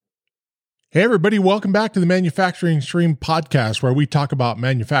Hey, everybody, welcome back to the Manufacturing Stream podcast, where we talk about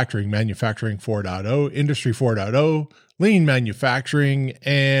manufacturing 4.0, Industry 4.0, lean manufacturing.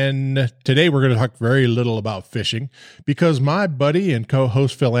 And today we're going to talk very little about fishing because my buddy and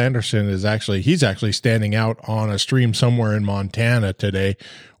co-host Phil Anderson he's actually standing out on a stream somewhere in Montana today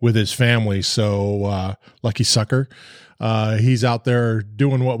with his family. So lucky sucker. He's out there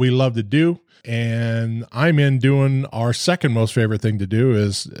doing what we love to do. And I'm in doing our second most favorite thing to do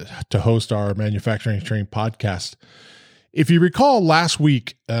is to host our Manufacturing Stream podcast. If you recall last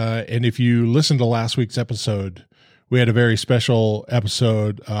week, and if you listened to last week's episode, we had a very special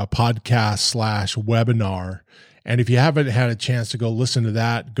episode, podcast / webinar. And if you haven't had a chance to go listen to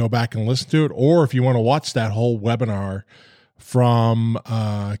that, go back and listen to it. Or if you want to watch that whole webinar from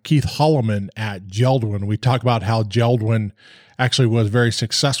Keith Holloman at Geldwin, we talk about how Geldwin actually was very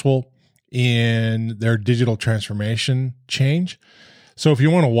successful in their digital transformation change. So if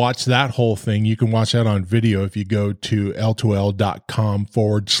you want to watch that whole thing, you can watch that on video if you go to L2L.com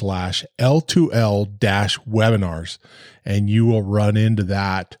 /L2L-webinars, and you will run into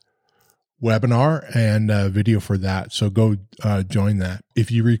that webinar and video for that. So go join that.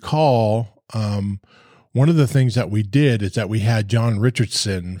 If you recall, one of the things that we did is that we had John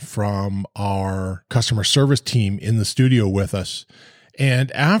Richardson from our customer service team in the studio with us.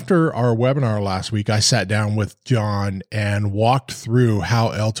 And after our webinar last week, I sat down with John and walked through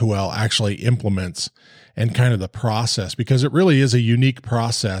how L2L actually implements and kind of the process, because it really is a unique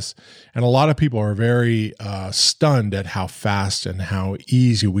process. And a lot of people are very stunned at how fast and how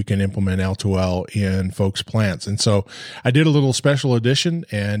easy we can implement L2L in folks' plants. And so I did a little special edition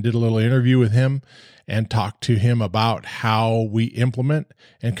and did a little interview with him and talk to him about how we implement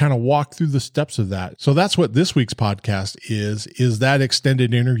and kind of walk through the steps of that. So that's what this week's podcast is that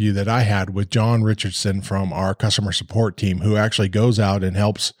extended interview that I had with John Richardson from our customer support team, who actually goes out and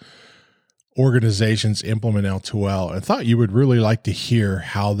helps organizations implement L2L. I thought you would really like to hear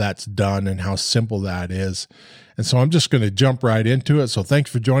how that's done and how simple that is. And so I'm just going to jump right into it. So thanks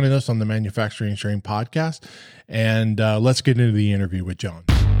for joining us on the Manufacturing Stream podcast. And let's get into the interview with John.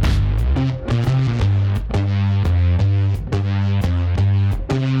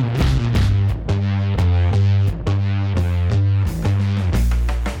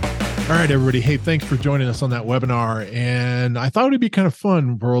 All right, everybody. Hey, thanks for joining us on that webinar. And I thought it'd be kind of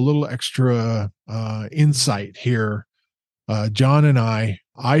fun for a little extra insight here. John and I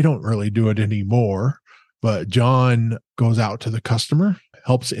don't really do it anymore, but John goes out to the customer,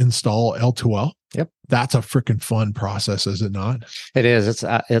 helps install L2L. Yep. That's a freaking fun process, is it not? It is. It's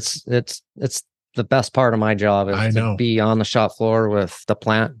the best part of my job is to be on the shop floor with the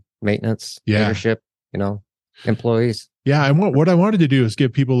plant maintenance, leadership, employees. Yeah, and what I wanted to do is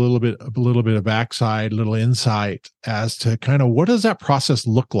give people a little bit of backside, a little insight as to kind of what does that process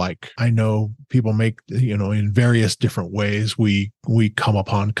look like. I know people make, in various different ways. We come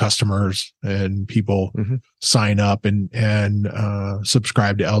upon customers and people sign up and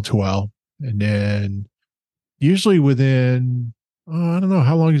subscribe to L2L, and then usually within I don't know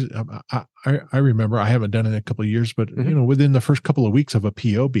how long is it. I remember I haven't done it in a couple of years, but within the first couple of weeks of a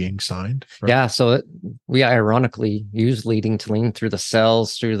PO being signed. Right? Yeah. So we ironically use leading to lean through the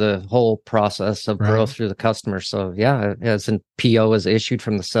sales, through the whole process of growth through the customer. So yeah, as a PO is issued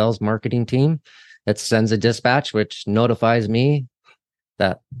from the sales marketing team, it sends a dispatch, which notifies me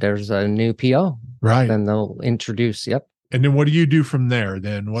that there's a new PO. Right. Then they'll introduce. Yep. And then what do you do from there?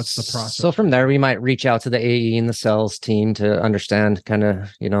 Then what's the process? So from there, we might reach out to the AE and the sales team to understand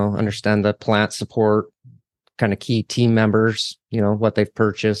understand the plant support, kind of key team members, what they've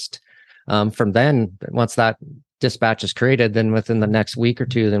purchased. From then, once that dispatch is created, then within the next week or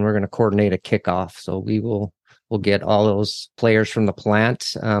two, then we're going to coordinate a kickoff. So we'll get all those players from the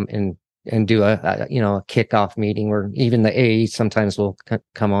plant and do a kickoff meeting where even the AE sometimes will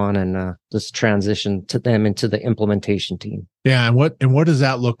come on and just transition to them into the implementation team. Yeah, and what does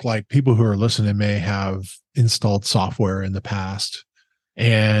that look like? People who are listening may have installed software in the past,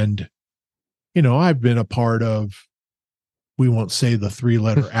 and I've been a part of, we won't say the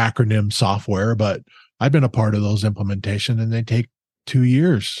 3-letter acronym software, but I've been a part of those implementation, and they take 2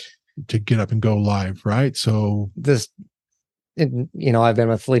 years to get up and go live, right? So I've been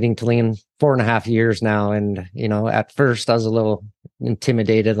with Leading to Lean 4.5 years now. And, at first I was a little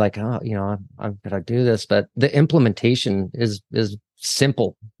intimidated, like, I've got to do this, but the implementation is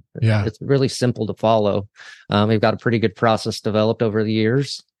simple. Yeah. It's really simple to follow. We've got a pretty good process developed over the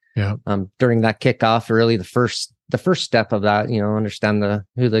years. Yeah. During that kickoff, really the first step of that, understand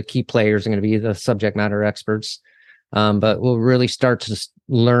who the key players are going to be, the subject matter experts. But we'll really start to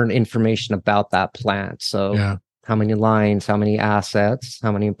learn information about that plant. So how many lines, how many assets,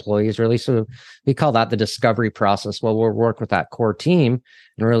 how many employees really. So we call that the discovery process. Well, we'll work with that core team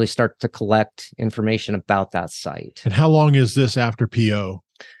and really start to collect information about that site. And how long is this after PO?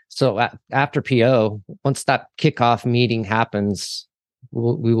 So after PO, once that kickoff meeting happens,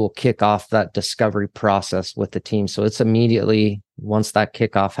 we will kick off that discovery process with the team. So it's immediately once that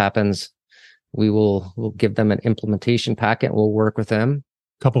kickoff happens, we'll give them an implementation packet. We'll work with them.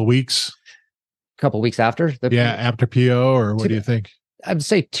 Couple weeks After. After PO, or what do you think? I would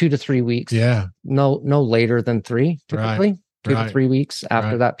say 2 to 3 weeks. Yeah. No later than 3, typically. Right. 2 to 3 weeks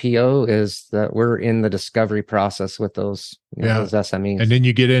after that PO is that we're in the discovery process with those, those SMEs. And then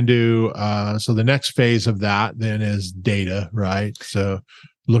you get into, so the next phase of that then is data, right? So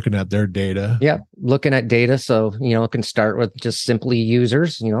looking at their data. Yeah. Looking at data. So, it can start with just simply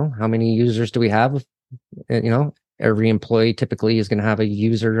users, how many users do we have? Every employee typically is going to have a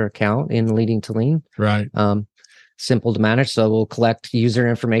user account in Leading to Lean. Right. Simple to manage. So we'll collect user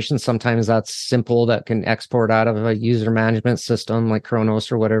information. Sometimes that's simple, that can export out of a user management system like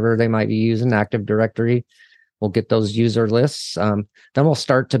Kronos or whatever they might be using, Active Directory. We'll get those user lists. Then we'll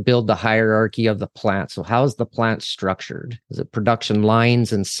start to build the hierarchy of the plant. So how is the plant structured? Is it production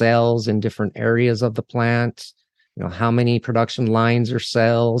lines and cells in different areas of the plant? How many production lines or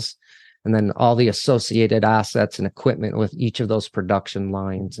cells? And then all the associated assets and equipment with each of those production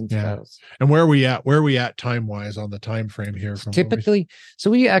lines and cells. And where are we at time wise on the time frame here? Typically,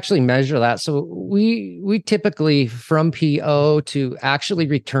 so we actually measure that. So we typically, from PO to actually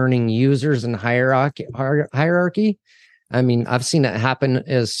returning users and hierarchy. I mean, I've seen it happen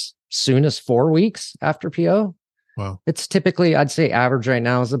as soon as 4 weeks after PO. Wow. It's typically, I'd say average right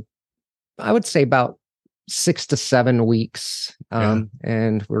now is I would say about 6 to 7 weeks.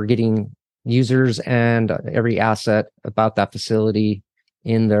 And we're getting users and every asset about that facility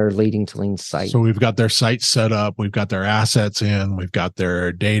in their Leading to Lean site. So we've got their site set up, we've got their assets in, we've got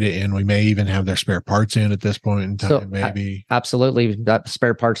their data in, we may even have their spare parts in at this point in time. So, maybe. Absolutely. That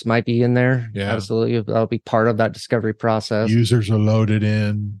spare parts might be in there. Yeah. Absolutely. That'll be part of that discovery process. Users are loaded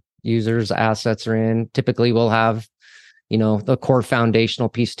in. Users, assets are in. Typically we'll have the core foundational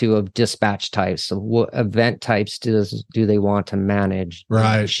piece too of dispatch types. So what event types do they want to manage?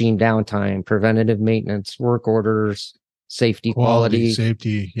 Right. Machine downtime, preventative maintenance, work orders, safety, quality.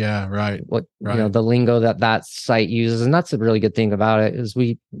 Safety. Yeah. Right. The lingo that site uses. And that's a really good thing about it is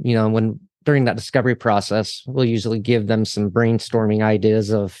we, when during that discovery process, we'll usually give them some brainstorming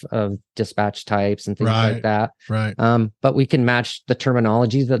ideas of dispatch types and things like that. Right. But we can match the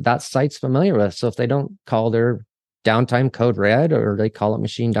terminology that site's familiar with. So if they don't call their downtime code red or they call it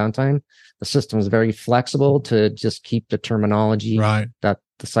machine downtime, the system is very flexible to just keep the terminology that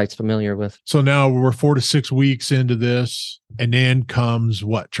the site's familiar with. So now we're 4 to 6 weeks into this, and then comes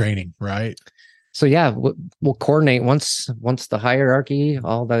what? Training, right? So we'll coordinate once the hierarchy,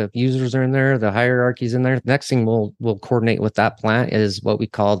 all the users are in there, the hierarchy's in there. Next thing we'll coordinate with that plant is what we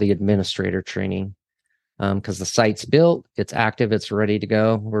call the administrator training. Because the site's built, it's active, it's ready to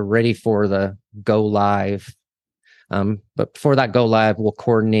go. We're ready for the go live. But before that go live, we'll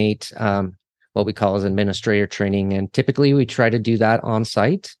coordinate what we call as administrator training. And typically we try to do that on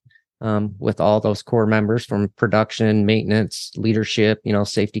site with all those core members from production, maintenance, leadership,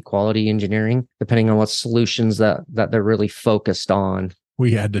 safety, quality, engineering, depending on what solutions that they're really focused on.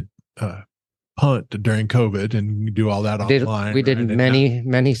 We had to punt during COVID and do all that online. We did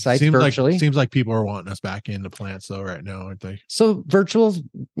many sites virtually. Seems like people are wanting us back in the plants though right now, aren't they? So virtual's,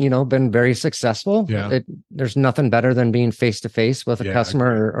 been very successful. Yeah. There's nothing better than being face to face with a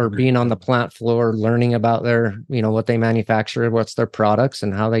customer or being on the plant floor, learning about their, what they manufacture, what's their products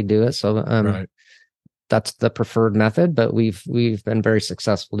and how they do it. So that's the preferred method, but we've been very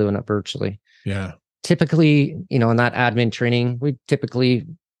successful doing it virtually. Yeah. Typically, in that admin training, we typically,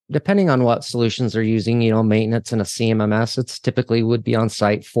 depending on what solutions they're using, maintenance and a CMMS, it's typically would be on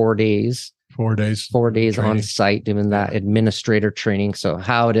site 4 days. 4 days. 4 days on site doing that administrator training. So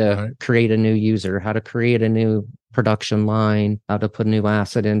how to create a new user, how to create a new production line, how to put a new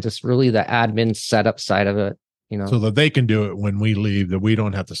asset in, just really the admin setup side of it. So that they can do it when we leave, that we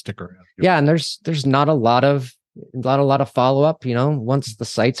don't have to stick around. Yeah, and there's not a lot of follow up. Once the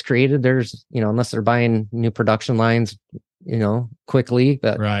site's created, there's unless they're buying new production lines, quickly,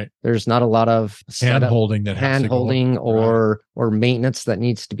 but there's not a lot of hand-holding or maintenance that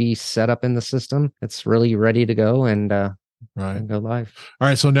needs to be set up in the system. It's really ready to go and go live. All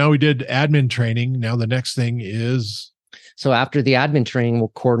right. So now we did admin training. Now the next thing is. So after the admin training,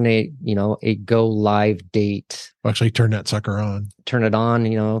 we'll coordinate, a go live date. Actually turn that sucker on. Turn it on,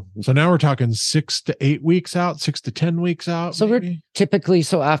 So now we're talking 6 to 8 weeks out, 6 to 10 weeks out. So maybe? we're typically,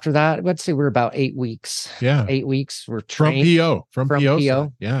 after that, let's say we're about 8 weeks. Yeah. 8 weeks. We're trained. From PO.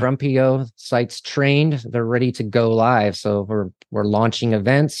 Side. Yeah. From PO, sites trained. They're ready to go live. So we're launching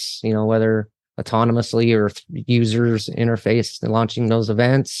events, whether autonomously or users interface and launching those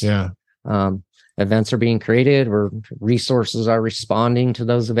events. Yeah. Events are being created where resources are responding to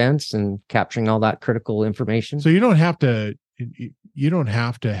those events and capturing all that critical information. So you don't have to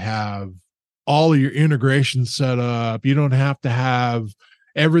have all of your integration set up. You don't have to have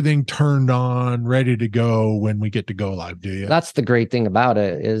everything turned on, ready to go when we get to go live, do you? That's the great thing about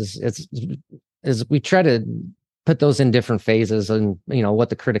it is we try to put those in different phases and, what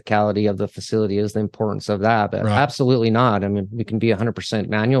the criticality of the facility is, the importance of that, but absolutely not. I mean, we can be 100%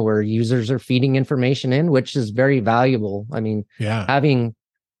 manual where users are feeding information in, which is very valuable. I mean, having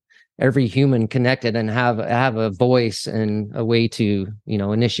every human connected and have a voice and a way to,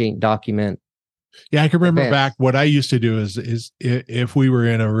 initiate, document. Yeah. I can remember back what I used to do is if we were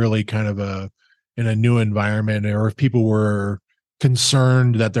in a really kind of in a new environment, or if people were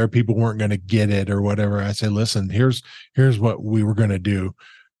concerned that their people weren't going to get it or whatever, I say, listen, here's what we were going to do.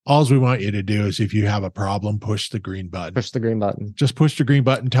 All we want you to do is, if you have a problem, push the green button. Just push the green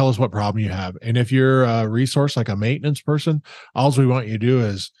button. Tell us what problem you have. And if you're a resource like a maintenance person, all we want you to do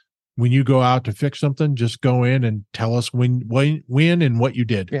is, when you go out to fix something, just go in and tell us when and what you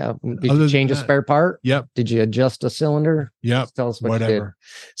did. Yeah. Did you change a spare part? Yep. Did you adjust a cylinder? Yep. Just tell us what you did.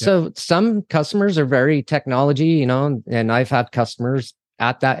 So some customers are very technology, and I've had customers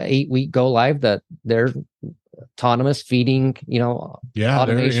at that 8-week go live that they're autonomous feeding,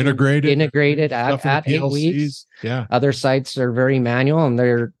 automation integrated at 8 weeks. Yeah. Other sites are very manual and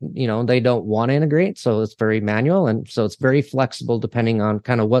they're, they don't want to integrate. So it's very manual. And so it's very flexible depending on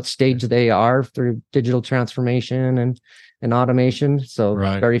kind of what stage they are through digital transformation and automation. So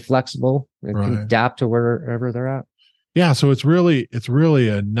very flexible and can adapt to wherever they're at. Yeah. So it's really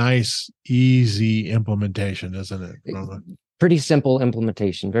a nice, easy implementation, isn't it? Pretty simple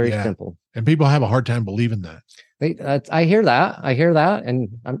implementation, very simple. And people have a hard time believing that. I hear that. And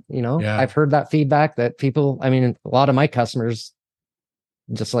I've heard that feedback that people, I mean, a lot of my customers,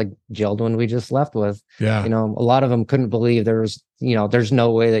 just like Geldwin we just left with, a lot of them couldn't believe there's no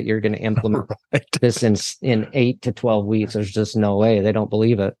way that you're going to implement this in 8 to 12 weeks. There's just no way. They don't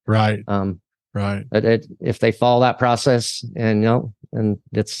believe it. Right. If they follow that process and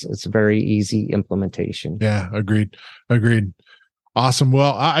it's a very easy implementation. Yeah. Agreed. Awesome.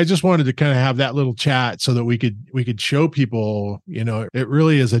 Well, I just wanted to kind of have that little chat so that we could show people, it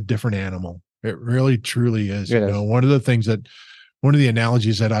really is a different animal. It really truly is. One of the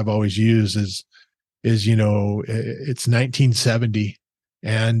analogies that I've always used is it's 1970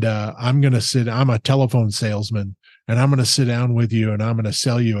 and I'm a telephone salesman and I'm going to sit down with you and I'm going to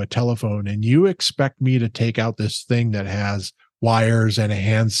sell you a telephone, and you expect me to take out this thing that has wires and a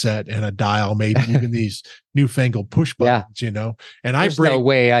handset and a dial, maybe even these newfangled push buttons, and there's no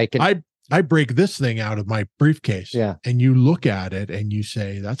way I can. I break this thing out of my briefcase, and you look at it and you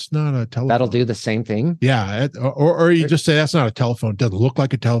say, that's not a telephone. That'll do the same thing. Yeah. Or you just say, that's not a telephone. Doesn't look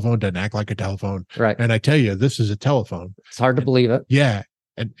like a telephone, doesn't act like a telephone. Right. And I tell you, this is a telephone. It's hard to believe it. Yeah.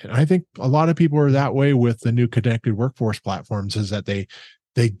 And I think a lot of people are that way with the new connected workforce platforms, is that they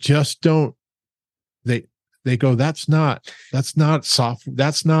just don't, they go, that's not soft.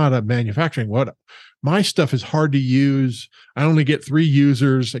 That's not a manufacturing. What my stuff is hard to use. I only get 3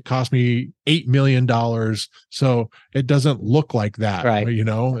 users. It cost me $8 million. So it doesn't look like that. Right.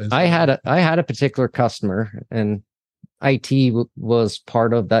 I had a particular customer, and IT was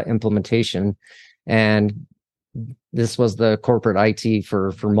part of that implementation. And this was the corporate IT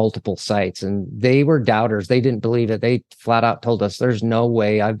for multiple sites, and they were doubters. They didn't believe it. They flat out told us, there's no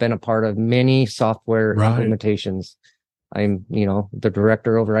way. I've been a part of many software implementations. I'm, the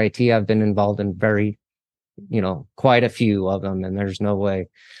director over IT. I've been involved in quite a few of them, and there's no way.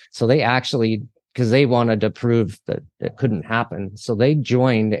 So they actually, because they wanted to prove that it couldn't happen. So they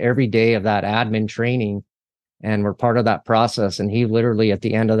joined every day of that admin training and were part of that process. And he literally, at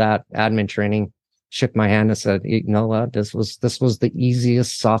the end of that admin training, shook my hand and said, you know what, this was the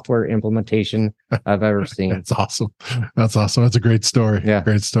easiest software implementation I've ever seen. That's awesome. That's a great story. Yeah.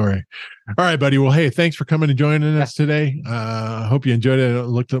 Great story. All right, buddy. Well, hey, thanks for coming and joining us today. Hope you enjoyed it. I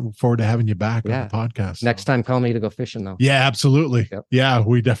look forward to having you back on the podcast. Next time, call me to go fishing though. Yeah, absolutely. Yep. Yeah,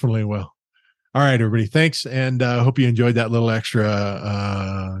 we definitely will. All right, everybody. Thanks. And hope you enjoyed that little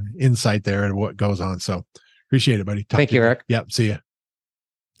extra insight there and what goes on. So appreciate it, buddy. Thank you, Eric. Yep. See ya.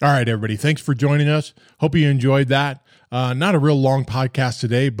 All right, everybody. Thanks for joining us. Hope you enjoyed that. Not a real long podcast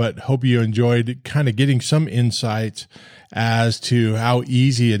today, but hope you enjoyed kind of getting some insights as to how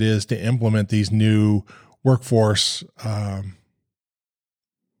easy it is to implement these new workforce, on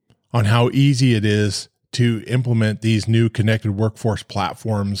how easy it is to implement these new connected workforce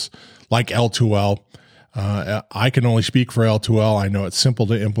platforms like L2L. I can only speak for L2L. I know it's simple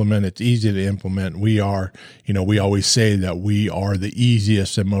to implement. It's easy to implement. We always say that we are the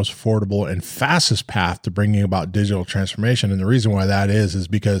easiest and most affordable and fastest path to bringing about digital transformation. And the reason why that is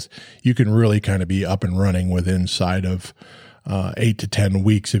because you can really kind of be up and running within inside of 8 to 10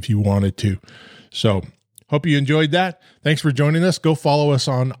 weeks if you wanted to. So hope you enjoyed that. Thanks for joining us. Go follow us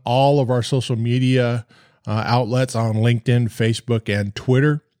on all of our social media outlets on LinkedIn, Facebook, and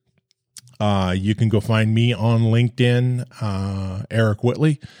Twitter. You can go find me on LinkedIn, Eric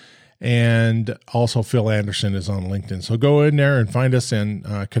Whitley, and also Phil Anderson is on LinkedIn. So go in there and find us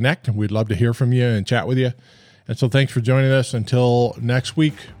and connect. We'd love to hear from you and chat with you. And so thanks for joining us. Until next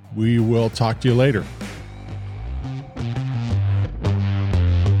week, we will talk to you later.